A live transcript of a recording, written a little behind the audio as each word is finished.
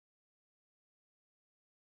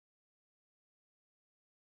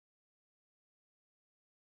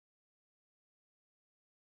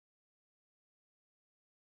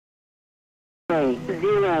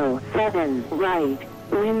07 right,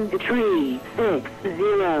 wind tree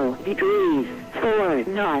 60 degrees, 4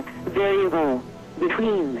 knots, variable,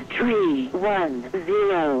 between tree 10 and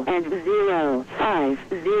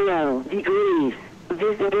 050 degrees,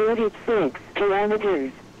 visibility 6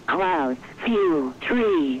 kilometers, clouds few,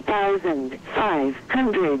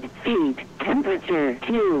 3,500 feet, temperature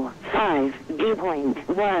 25, dew point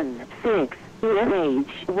 16.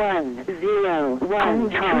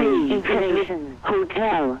 VH101 information,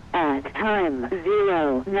 hotel, at time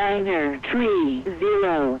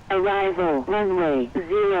 0930, arrival runway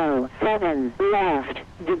 07 left,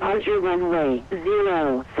 departure runway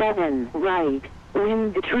 07 right,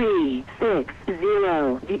 wind tree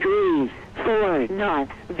 60 degrees, 4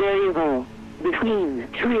 knots, variable, between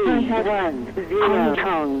tree 10, Hong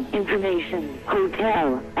Kong information,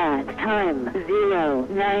 hotel, at time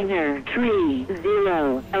 0930,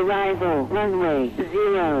 arrival runway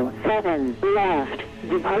 07 left,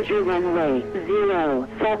 departure runway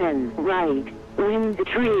 07 right, wind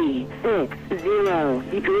tree 60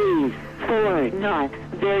 degrees, 4 knots,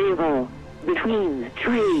 variable, between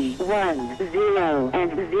tree 10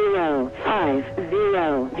 and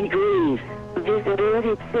 050 degrees,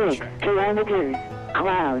 visibility 6 kilometers,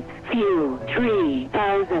 clouds few,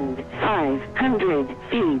 3,500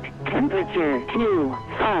 feet, temperature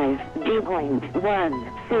 25, dew point 16,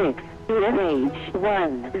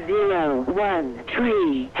 VH101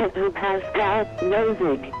 hectopascal,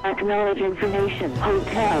 Nozick, acknowledge information,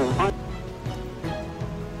 hotel on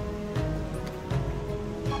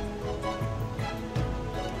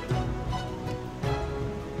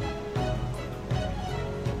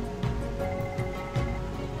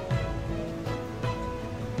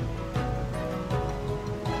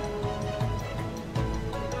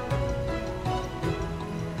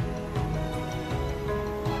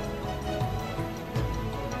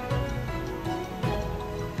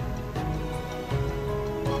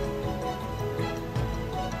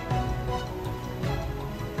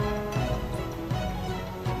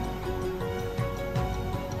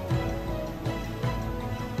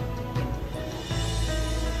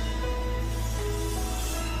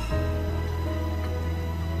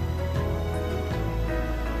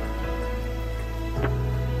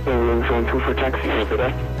Zone 2 for taxi over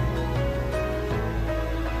there.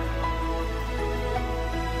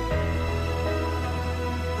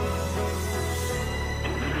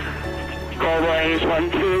 Boeing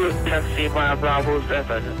 12, taxi via Bravo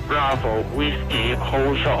 7, Bravo, Whiskey,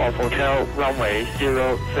 hold short of hotel, runway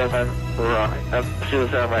 07 right,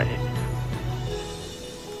 07 right.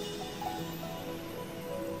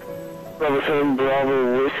 Bravo 7,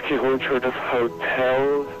 Bravo, Whiskey, hold short of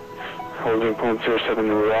hotel, holding point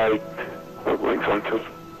 07 right, Boeing 12.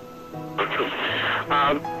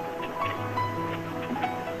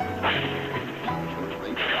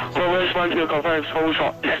 Boeing 12 confirms hold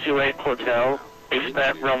short, taxiway hotel,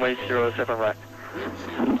 expect runway 07 right.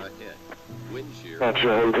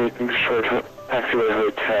 Roger, holding short taxiway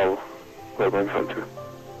hotel, Boeing 12.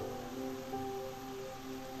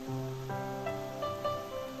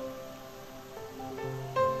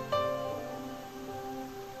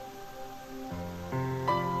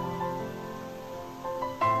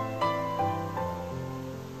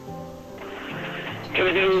 Can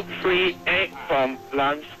we do 3A from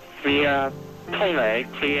launch via Taipei,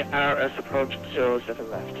 clear RS approach 07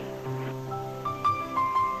 left.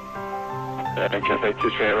 Cathay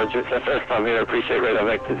 2-3, roger. It's the first time here. I appreciate radar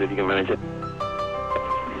vectors if you can manage it.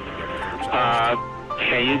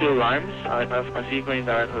 Can you do lines? I see green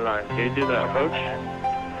direct lines. Can you do the approach?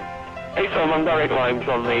 Hey Tom, I'm direct lines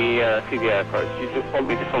on the CBA approach. You just want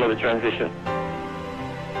me to follow the transition?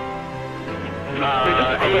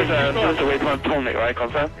 That's the way from Tonic, right?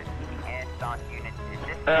 Confirm?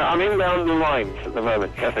 I'm inbound the lines at the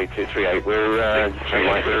moment, Cathay 238. We're straight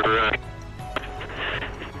lines.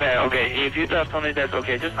 Yeah, okay, if you have Tonic, that's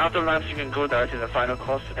okay. Just after lines, you can go direct to the final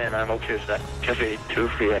course, and I'm okay with that. Cathay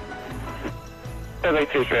 238. Cathay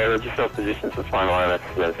 238, roger, self-positions for final ILS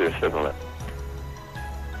 07 left.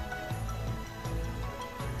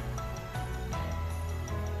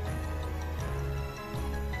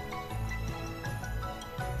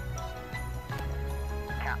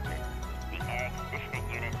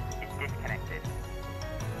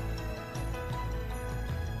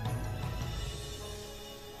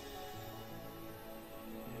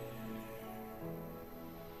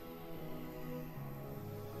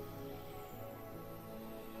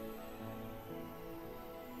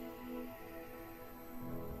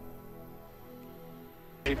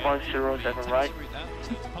 3.07 right. Route out to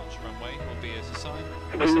departure runway will be as assigned.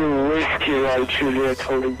 Whiskey right, Juliet,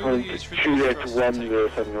 holding point, Juliet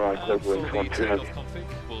 107 right, code wind For the 12 takeoff config,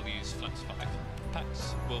 we'll use flaps 5.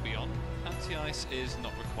 Packs will be on. Anti-ice is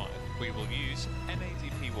not required. We will use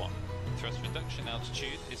NADP1. Thrust reduction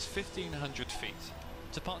altitude is 1500 feet.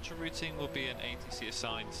 Departure routing will be an ATC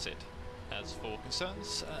assigned SID. As for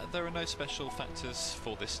concerns, there are no special factors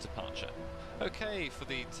for this departure. Okay, for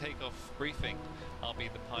the takeoff briefing, I'll be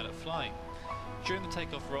the pilot flying. During the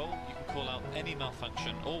takeoff roll, you can call out any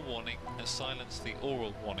malfunction or warning and silence the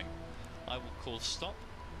oral warning. I will call stop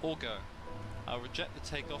or go. I'll reject the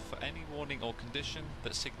takeoff for any warning or condition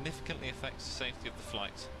that significantly affects the safety of the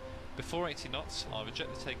flight. Before 80 knots, I'll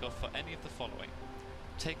reject the takeoff for any of the following: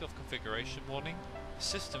 takeoff configuration warning,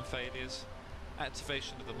 system failures,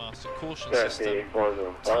 activation of the master caution system,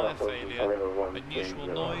 tyre failure, unusual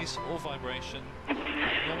noise or vibration,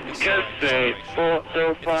 Cathay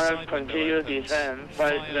 405, continue descent,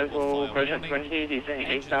 flight level version 20, descent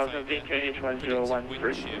 8000 feet, QH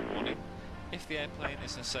 1013. If the airplane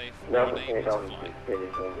isn't safe or unable to fly.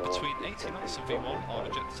 Between 80 knots and V1, I'll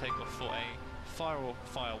reject the takeoff for a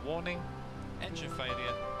fire warning, engine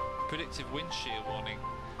failure, predictive wind shear warning,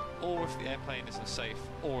 or if the airplane isn't safe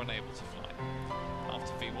or unable to fly.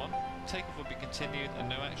 After V1, takeoff will be continued and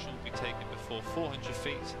no action will be taken before 400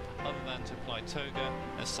 feet other than to apply toga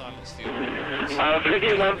and silence the oil.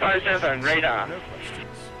 157 radar. No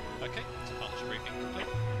questions. Okay, departure briefing complete.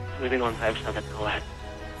 Moving on 57, go ahead.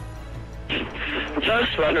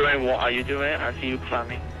 Just wondering, what are you doing? I see you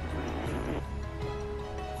climbing.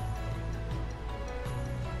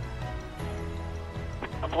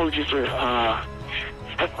 Apologies for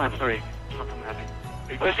step climb, sorry. Something happened.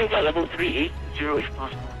 Requesting flight level 380 if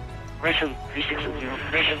possible. Ration 360.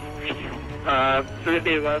 Ration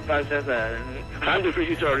 38157. I'm the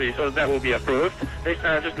pretty sorry, so that will be approved. Next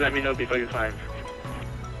time, just let me know before you climb.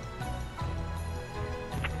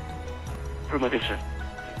 Affirmative, sir.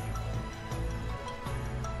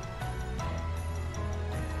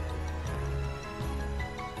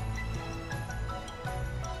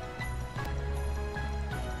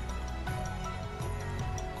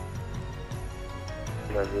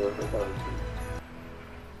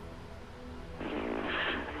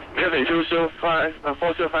 Cathay 205,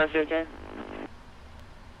 405, say again.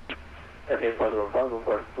 Cathay 405,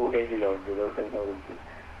 report 280, 10,000 feet.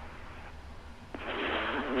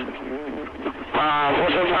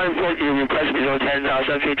 405, you request below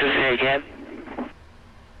 10,000 feet, to say again.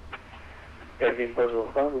 Cathay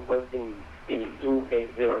 405, requesting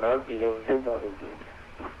P280, now below 10,000 feet.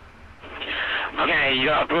 Okay, you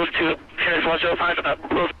are approved to Cathay 405,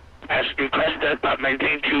 approved as requested, but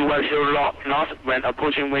maintain 210 knots when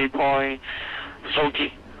approaching waypoint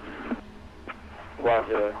Soki.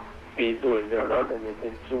 Roger, P280 knots and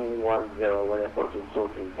maintain 210 when approaching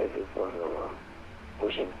Soki, Cathay 401.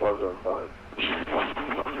 Pushing 405.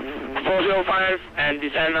 405 and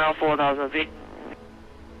descend now 4,000 feet.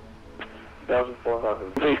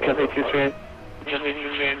 4,000. Please, Cathay 238.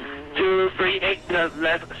 238, turn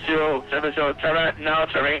left 070, turn right now,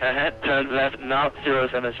 terrain ahead, turn left now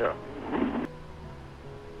 070.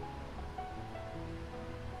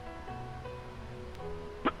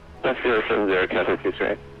 That's 070, Cathay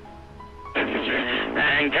 238.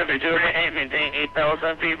 And Cathay 238, maintain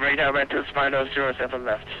 8,000 feet, radar red to Spider 07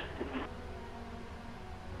 left.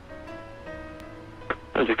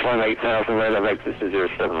 As you climb 8,000, radar vectors to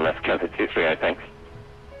 07 left, Cathay 238, thanks.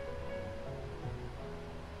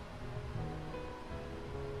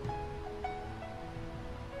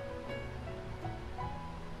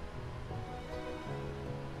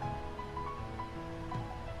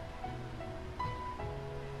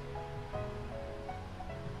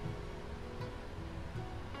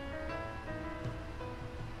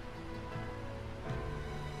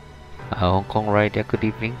 Hong Kong Rider, good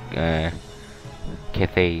evening.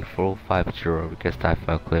 Cathay 450 request type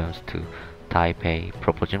file clearance to Taipei,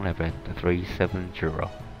 propulsion level 370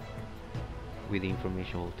 with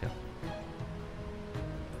information hotel.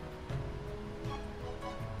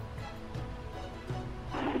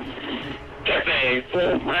 Cathay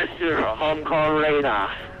 450, Hong Kong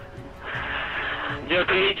radar. You're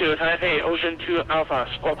clear to Taipei Ocean 2 Alpha,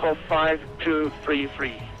 squawk code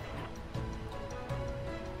 5233.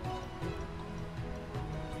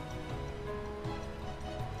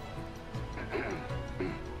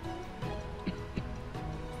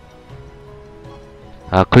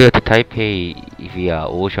 Clear to Taipei via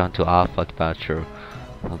Ocean to Alpha departure.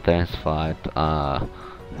 Thanks flight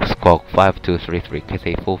squawk 5233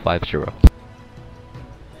 Cathay 450.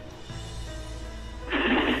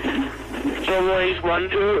 Runways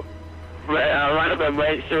 12, Right up and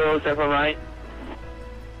wait 07 right.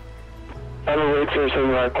 Wait 07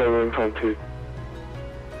 right, clear from 2.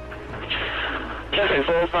 Cathay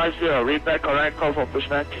 450, read back correct, call for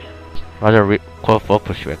pushback. Roger, call for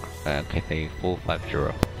pushback, Cathay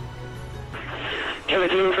 450. Cathay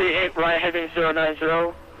 238, right heading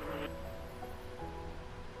 090.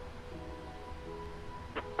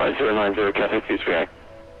 Right 090, Cathay 238.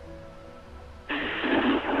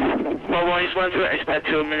 1112, expect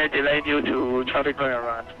 2-minute delay due to traffic going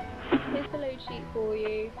around. Here's the load sheet for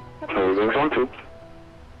you. Going from 2.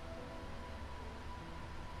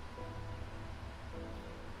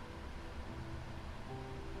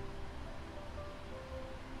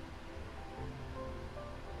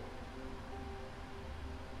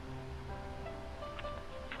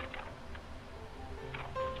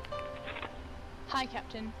 Hi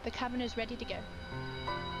Captain, the cabin is ready to go.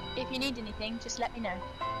 If you need anything, just let me know.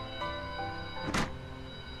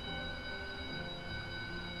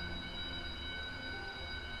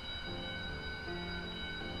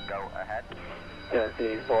 Go ahead.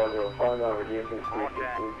 Cathay 405, now reducing speed to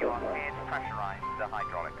Roger, you are cleared to pressurize the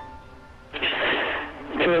hydraulics.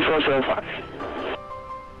 Cathay 405.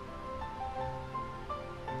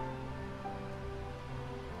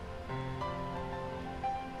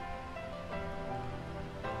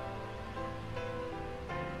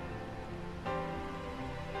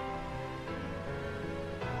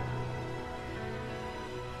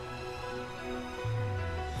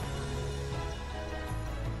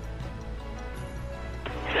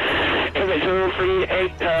 Cathay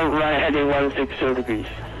 238, right heading 160 degrees.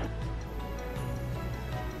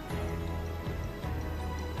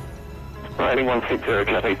 Right heading 160,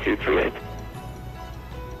 Cathay 238.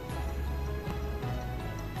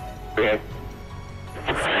 38.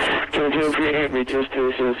 Cathay 238, reduce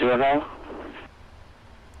to 00 now.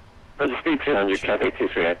 Roger, speed 300, Cathay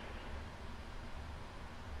 238.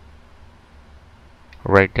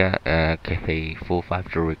 Right, Cathay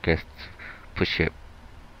 450 requests push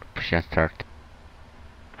and start.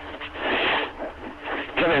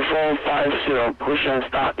 Cathay 450, push and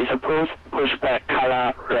start is approved, pushback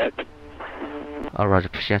color red. Roger,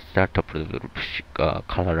 push and start top of the push,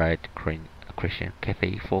 color red creation,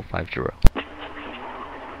 Cathay 450.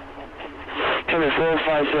 Cathay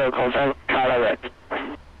 450, confirm color red.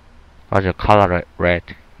 Roger, color red,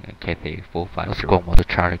 Cathay 450. Go mode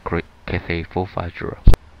Charlie, Cathay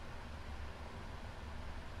 450.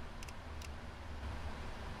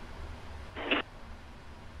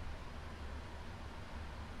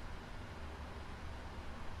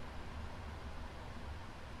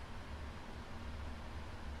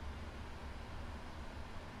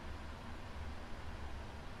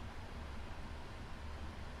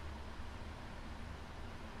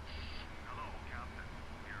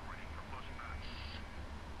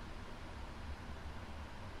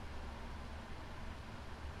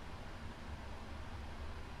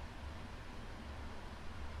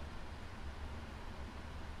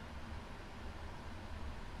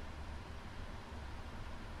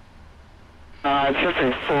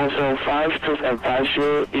 Cathay 405, to advise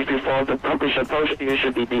you, if before the published approach, you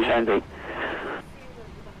should be descending.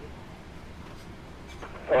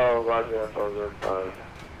 Oh, Roger, 405.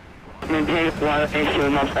 Maintain 180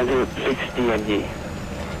 knots until 60 MG.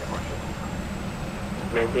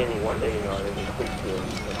 Maintaining 180 knots until 60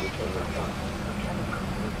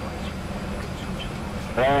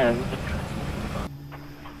 Land.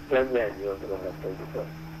 Land, you also don't have 34.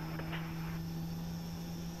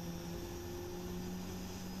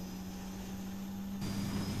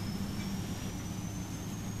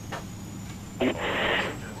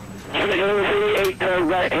 Cathay 238, turn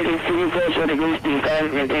right heading 340 degrees,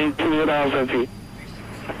 descend, maintain 2,000 feet.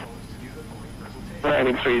 Right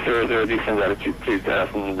heading 300, descend altitude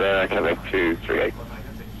 2000, Cathay 238.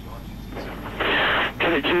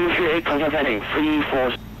 Cathay 238, contact heading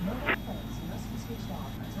 340.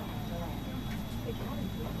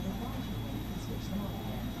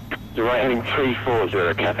 You're right heading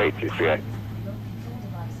 340, Cathay 238.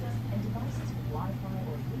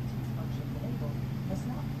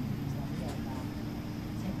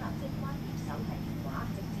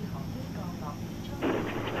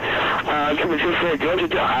 Cathay 238, go to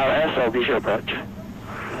the ILS or visual approach.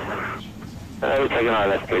 We'll take an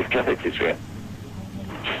ILS, please. Cathay 238.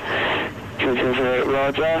 238,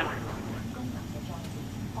 roger.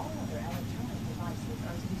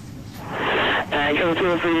 And Cathay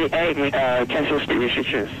 238, cancel speed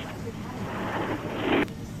restrictions.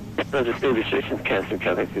 Roger, speed restrictions cancel,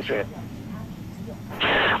 Cathay 238.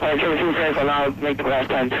 Cathay 238 for now, make the last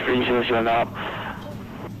time to 300 now.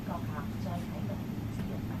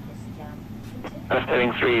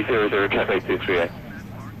 Heading 300, Cathay 238.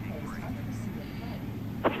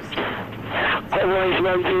 Airlines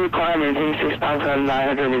 12, climb maintain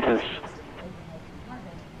 6,900 meters.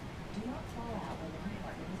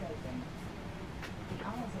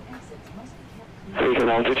 Taken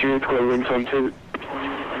altitude, clearing 12.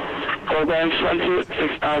 Airlines 12,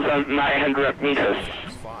 6,900 meters.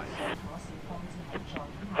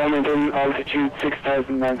 Maintain altitude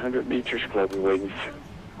 6,900 meters, global wings.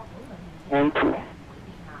 12.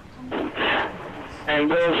 And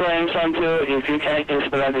go flames until if you can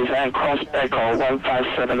expedite this and cross echo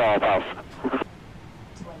 157 or above.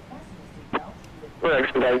 We're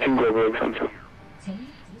expediting global wings 12.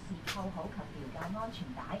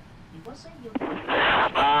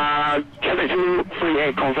 Cathay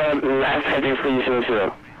 238, confirm left heading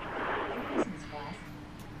 300.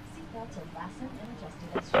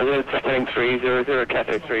 Heading 300,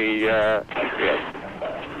 Cathay 338.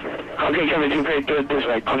 Okay, Cathay 238, do it this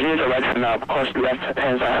way. Continue to right hand up, cross left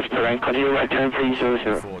hand side of terrain, continue right hand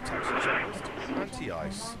 300.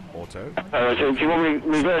 Anti-ice, auto. So do you want me to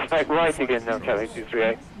reverse back right again now, Cathay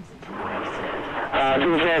 238?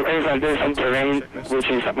 238, there's some terrain which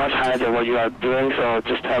is much higher than what you are doing, so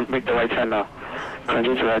just make the right turn now.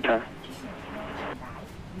 Continue to right turn.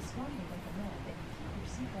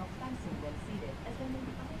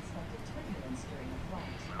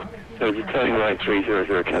 So you're turning right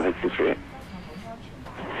 300, Cathay 238.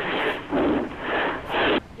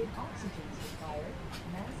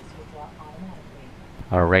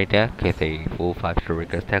 Alright there, Cathay 450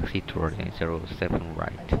 request taxi to runway 07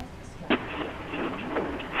 right.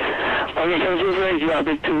 Okay, so you are a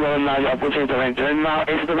bit too low now, you are pushing the range. And now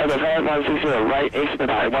expedite the turn 160, right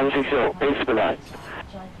expedite, 160, expedite.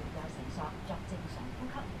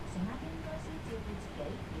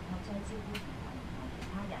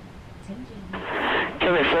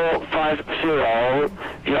 Cathay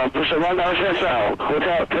 450, you are pushing 1 down south,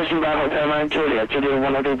 hotel, taxi by Hotel 9 Juliet, Juliet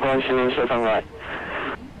 103.07 right.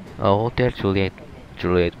 Hotel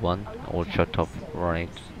Juliet 1, or short top right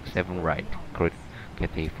 7 right, correct.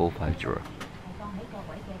 Cathay 450.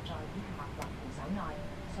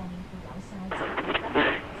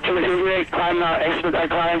 Cathay 238, climb now, expedite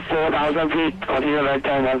climb 4,000 feet, continue right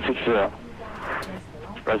turn 160.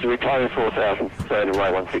 Roger, we're climbing 4,000, turning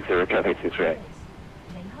right 160, Cathay 238.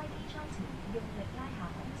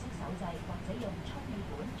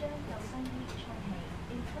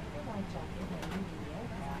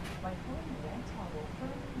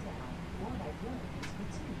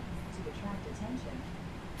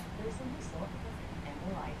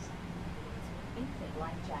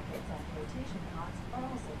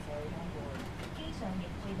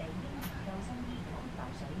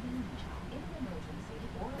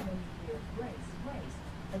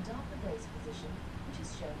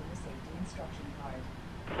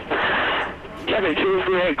 Cathay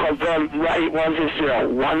 238, confirm right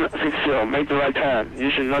 160, make the right turn. You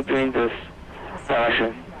should not be in this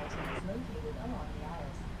direction.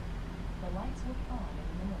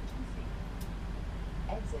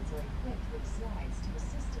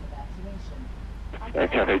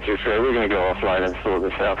 Cathay 238, we're going to go offline and sort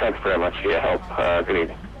this out. Thanks very much for your help. Good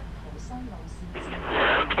evening.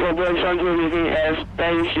 Corporation meeting as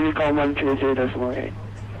Bay Silicon 122.8.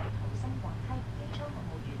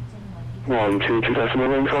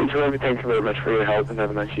 122.1, thank you very much for your help and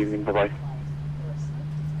have a nice evening. Bye bye.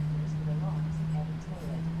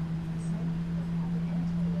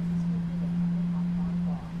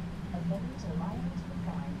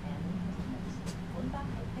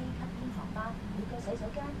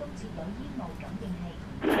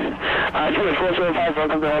 Cathay 405,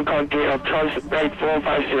 welcome to Hong Kong gate of choice, rate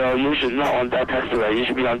 450, you should not on that taxiway, you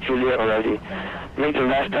should be on Juliet already. Make the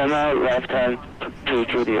left turn now, left turn to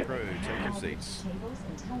Juliet.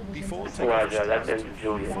 Roger, left turn to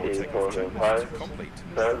Juliet is 405.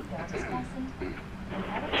 So,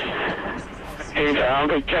 Hey,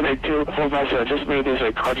 okay, Cathay 450, just make this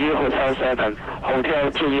way, continue Hotel 7,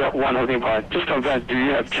 Hotel Juliet 1 holding point. Just confirm, do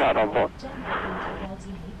you have chat on board?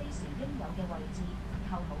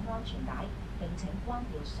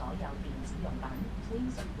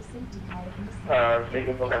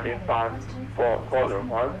 Making for Cathay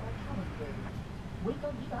 401.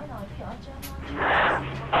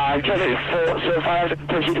 Cathay 405,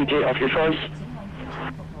 proceed to gate of your choice.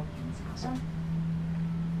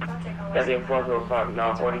 Cathay 405,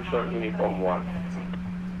 now holding short uniform 1.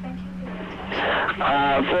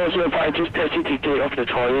 405, just proceed to gate of the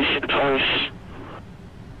choice.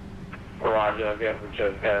 Roger, we have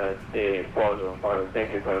just the 405,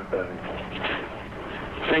 thank you for confirming.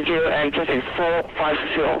 Thank you, and Cathay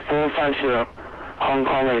 450, Hong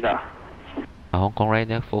Kong radar. Hong Kong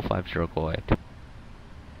Ryder 450, go ahead.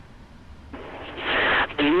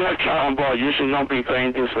 If you have chart on board, you should not be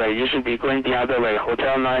going this way. You should be going the other way.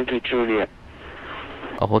 Hotel 9 to Juliet.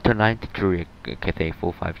 Hotel 9 to Juliet, Cathay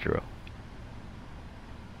 450.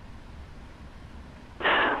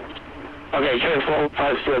 Okay, Cathay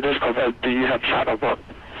 450, just confirm, do you have chart on board?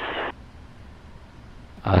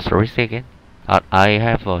 Sorry, say again. I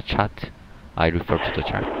have a chart. I refer to the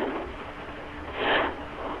chart.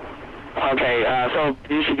 Okay, so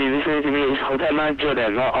you should be listening to me. It's Hotel 9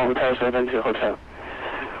 Juliet, not Hotel 72 Hotel.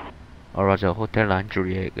 Roger, Hotel 9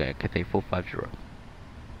 Juliet, Cathay 450.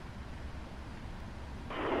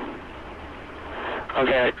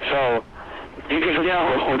 Okay, so you can continue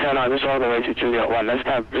on Hotel 9, just all the way to Juliet 1. Next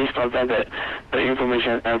time, please confirm the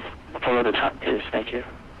information and follow the chart, please. Thank you.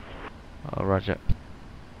 Roger.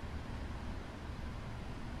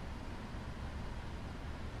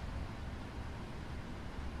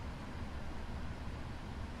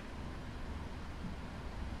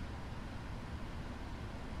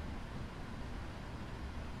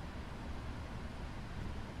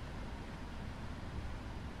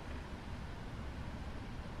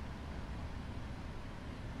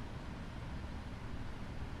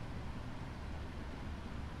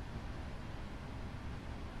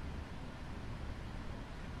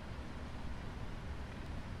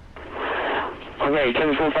 Okay,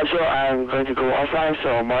 2450, I'm going to go offline,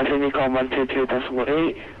 so monitor Nikon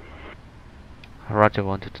 122.8. Roger,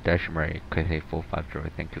 122.8, Cathay 450,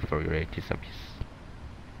 thank you for your AT service.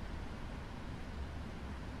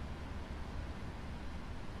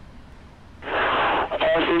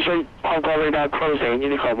 All station Hong Kong radar closing,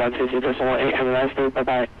 Nikon 122.8, have a nice day,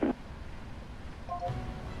 bye-bye.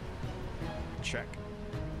 Check.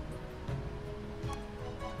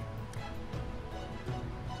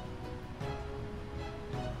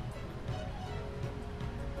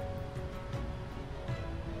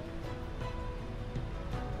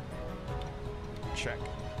 Check.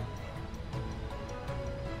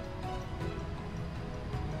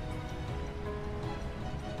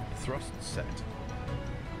 Thrust set.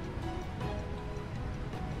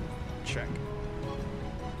 Check.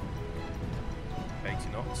 80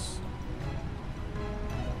 knots.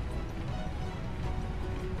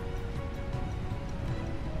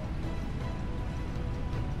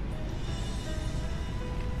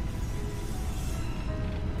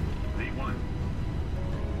 V1.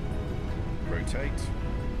 Rotate.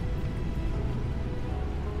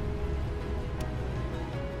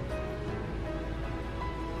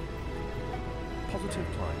 Positive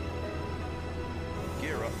climb.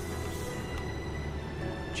 Gear up.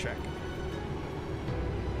 Check.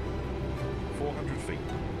 400 feet.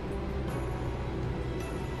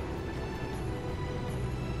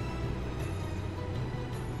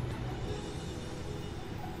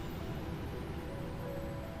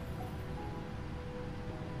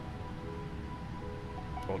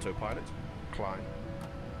 Autopilot, climb.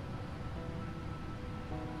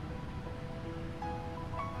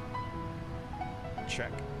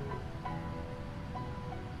 Check.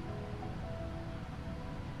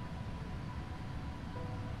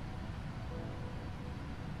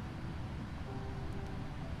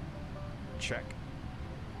 Check.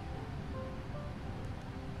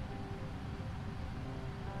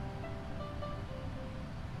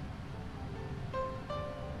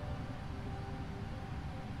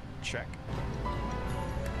 Check.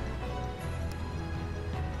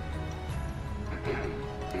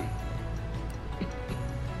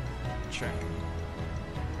 Check.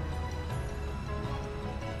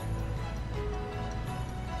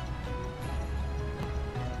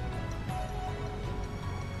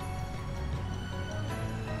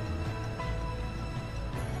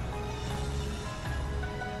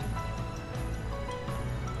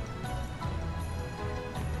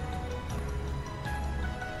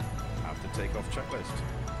 After takeoff checklist.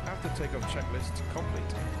 After takeoff checklist complete.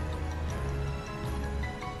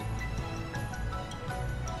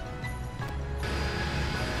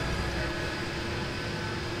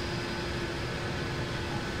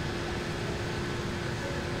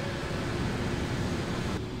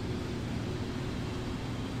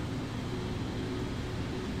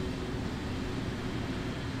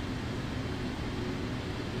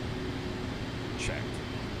 Checked.